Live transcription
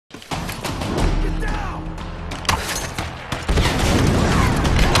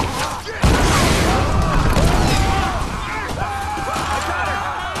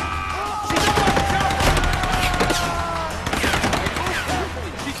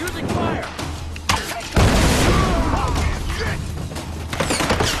choosing fire!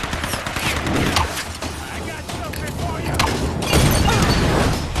 I got something for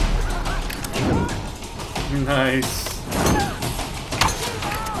you! Nice.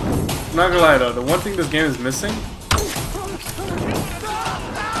 Not gonna lie though, the one thing this game is missing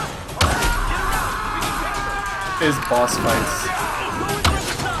is boss fights.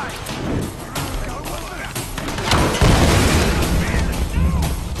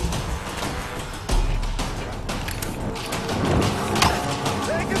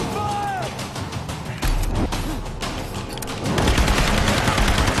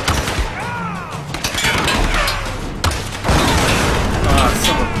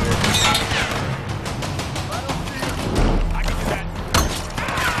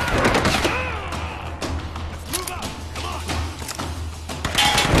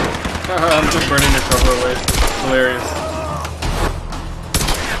 I'm just burning your cover away. Hilarious.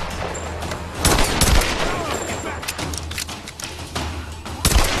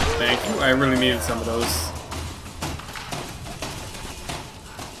 Thank you. I really needed some of those.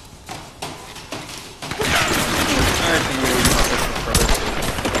 I can really pop this one further.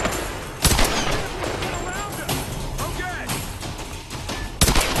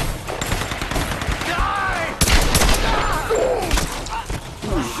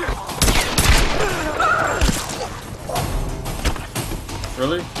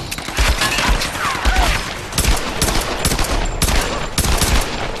 Really?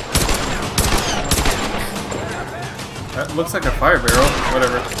 That looks like a fire barrel.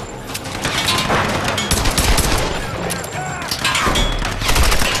 Whatever.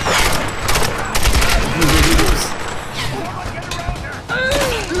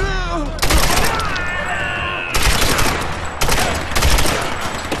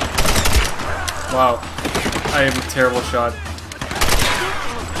 Wow. I am a terrible shot.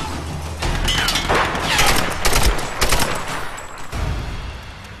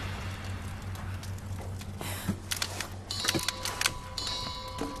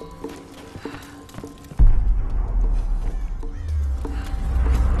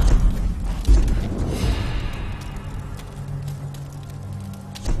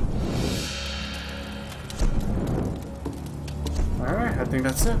 Alright, I think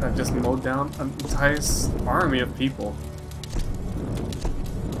that's it. I've just mowed down an entire army of people.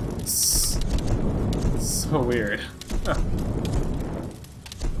 It's so weird.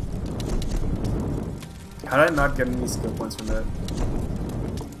 How did I not get any skill points from that?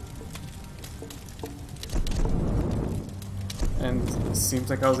 And it seems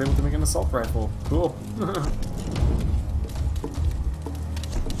like I was able to make an assault rifle. Cool.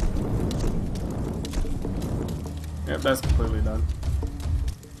 Yep, that's completely done.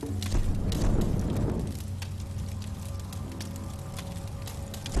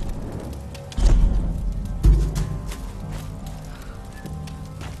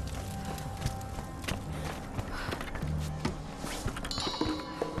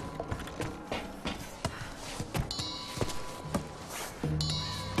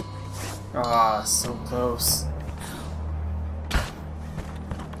 Ah, so close.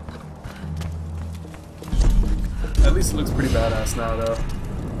 At least it looks pretty badass now, though.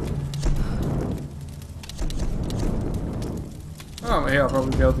 Oh, hey, I'll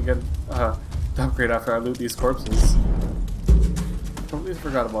probably be able to get the upgrade after I loot these corpses. Totally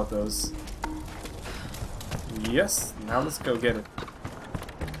forgot about those. Yes, now let's go get it.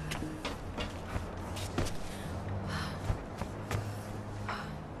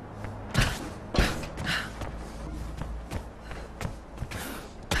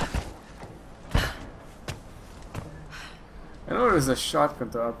 I know there's a shotgun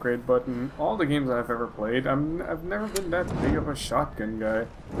to upgrade, but in all the games I've ever played, I've never been that big of a shotgun guy,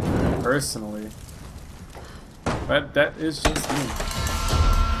 personally. But that is just me.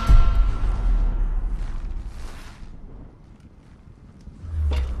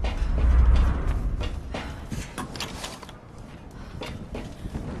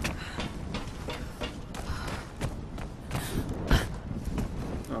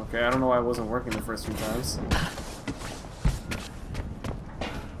 Okay, I don't know why it wasn't working the first few times.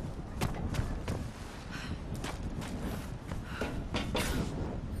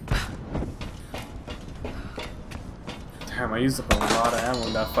 Damn, I used up a lot of ammo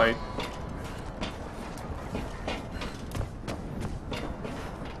in that fight.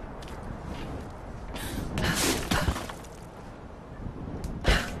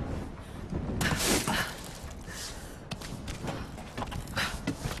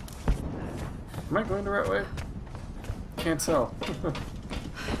 Am I going the right way? Can't tell.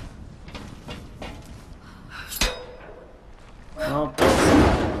 Oh,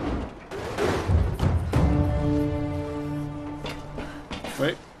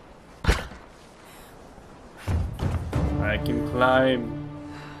 line.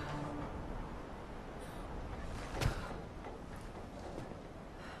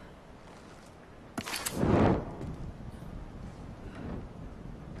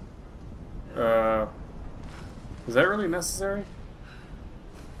 Is that really necessary?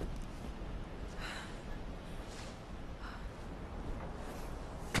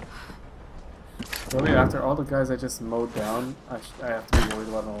 Really, after all the guys I just mowed down, I have to be worried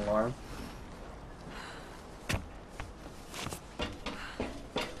about an alarm?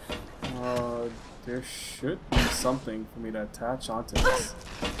 There should be something for me to attach onto this.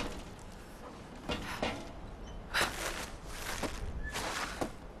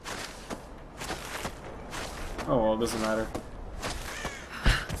 Oh well, it doesn't matter.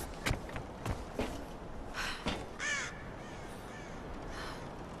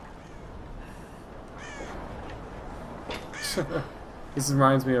 This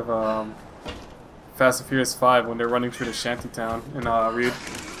reminds me of Fast and Furious 5 when they're running through the Shanty town in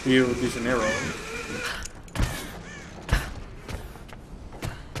Rio de Janeiro.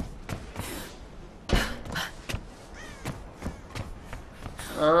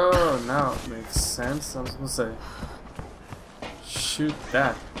 Oh, now it makes sense. I was supposed to shoot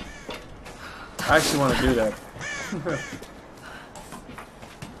that. I actually want to do that.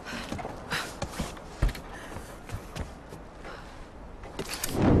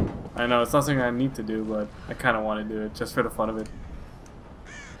 I know, it's not something I need to do, but I kind of want to do it, just for the fun of it.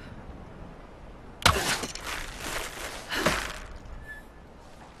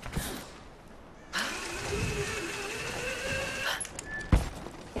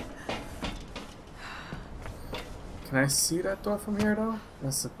 Can I see that door from here, though?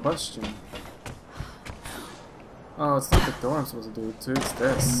 That's the question. Oh, it's not the door I'm supposed to do it to, it's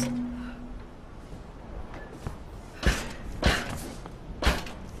this.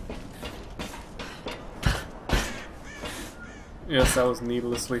 Yes, that was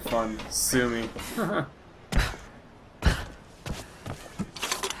needlessly fun. Sue me.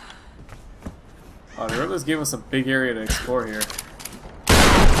 Oh, the Riddlers gave us a big area to explore here.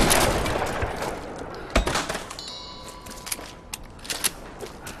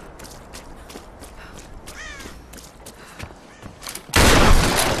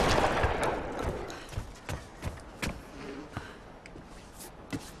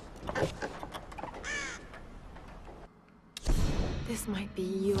 This might be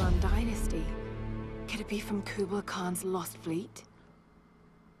Yuan Dynasty. Could it be from Kublai Khan's lost fleet?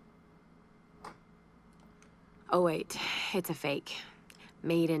 Oh wait, it's a fake.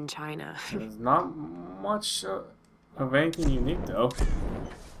 Made in China. There's not much of anything unique though.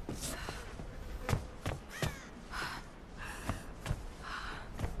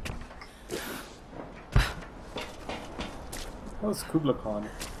 What's Kublai Khan?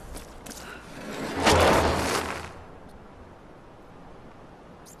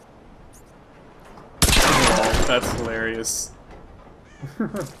 That's hilarious.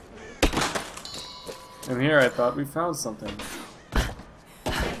 And here I thought we found something.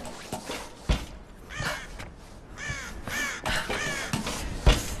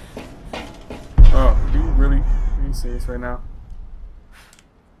 Oh, are you serious right now?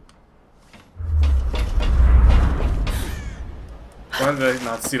 Why did I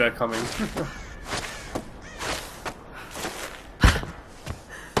not see that coming?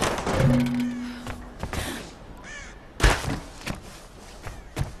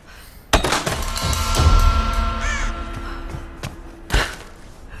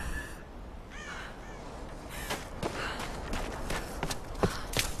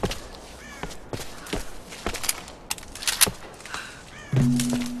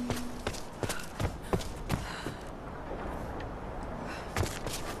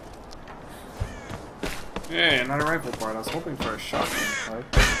 Yeah, not a rifle part. I was hoping for a shotgun part.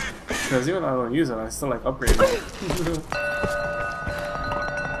 Because even though I don't use it, I still like upgrading it.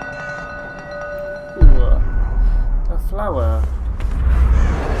 Ooh, a flower.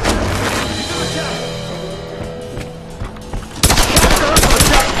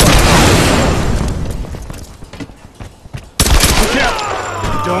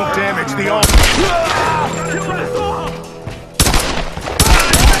 Don't damage the altar.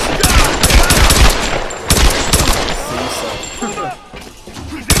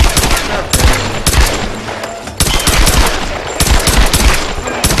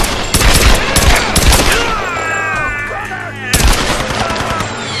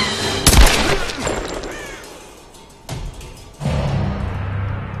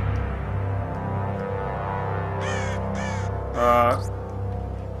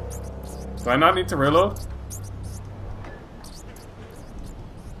 Do I not need to reload?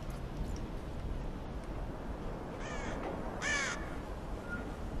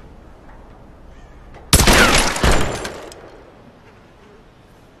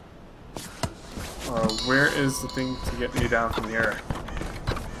 Where is the thing to get me down from the air?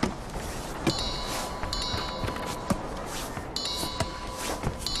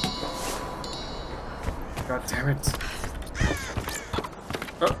 God damn it.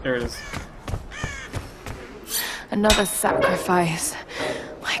 Oh, there it is. Another sacrifice.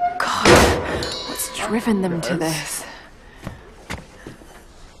 My God, what's driven them to this?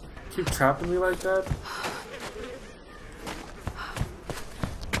 Keep trapping me like that?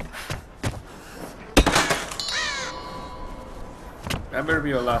 That better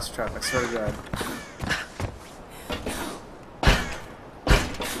be the last trap, I swear to God.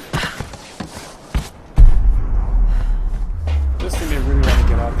 This thing they really want to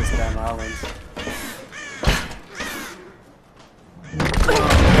get off this damn island.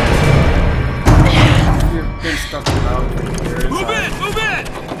 You've been stuck in the mountain for years. Move in! Move in!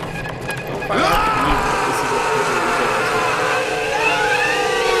 This is what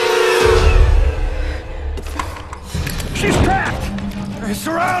She's trapped!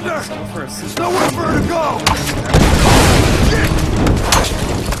 Surround her! first. There's nowhere for her to go! Shit!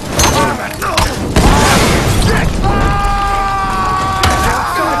 Damn it! No! Shit!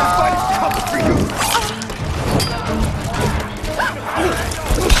 The fight is coming for you!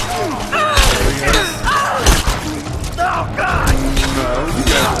 Oh, God! No, you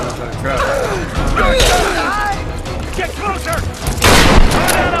guys are not gonna trap. Get closer! Turn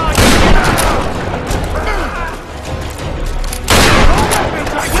that on!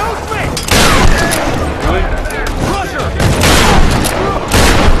 Use me! Really? Crush her!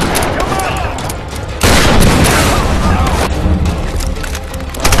 Come on!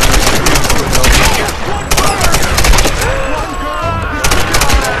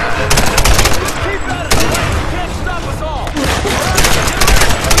 Keep out of the way! You can't stop us all!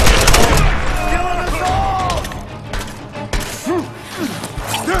 Killing us all!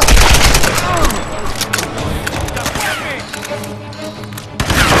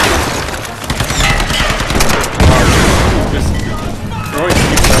 Just throwing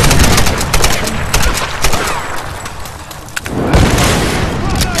people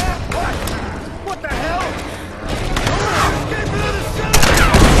What the hell? Get rid of the center!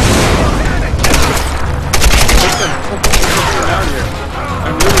 down here.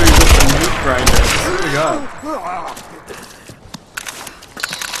 I'm literally just a meat grinder. I swear to God.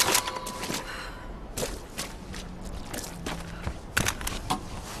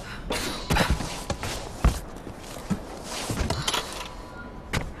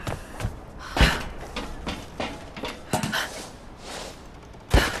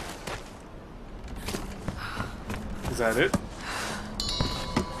 Is that it?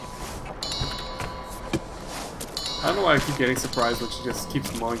 I don't know why I keep getting surprised when she just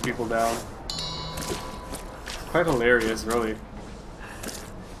keeps mowing people down. It's quite hilarious, really.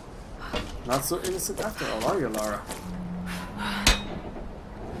 Not so innocent after all, are you, Lara?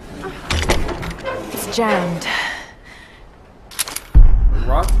 It's jammed.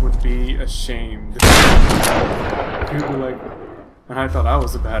 Rot would be ashamed. He would be like, and I thought I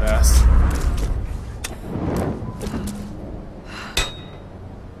was a badass.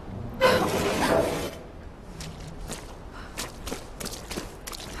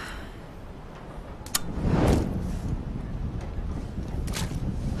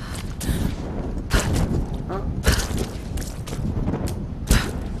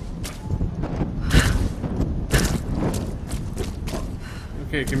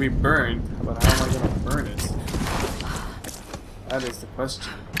 Okay, it can be burned, but how am I gonna burn it? That is the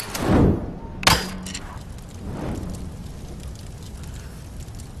question.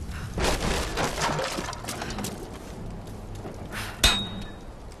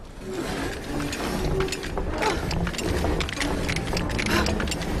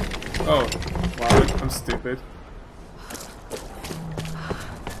 Oh, wow, I'm stupid.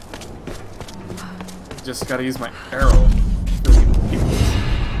 Just gotta use my arrow.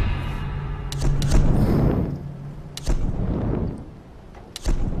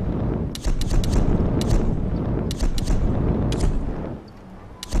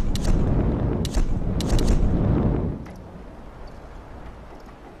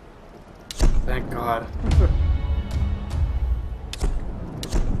 Thank God.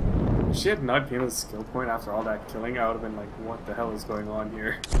 If she had not gained a skill point after all that killing, I would have been like, what the hell is going on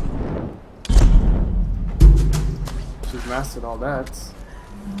here? She's mastered all that.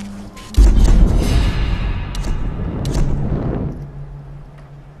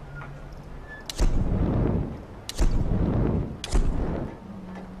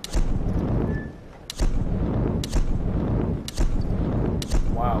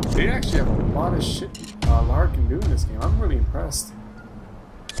 Wow, they actually have a lot of shit Lara can do in this game. I'm really impressed.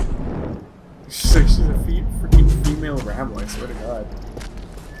 She's like, she's a freaking female ramble, I swear to God.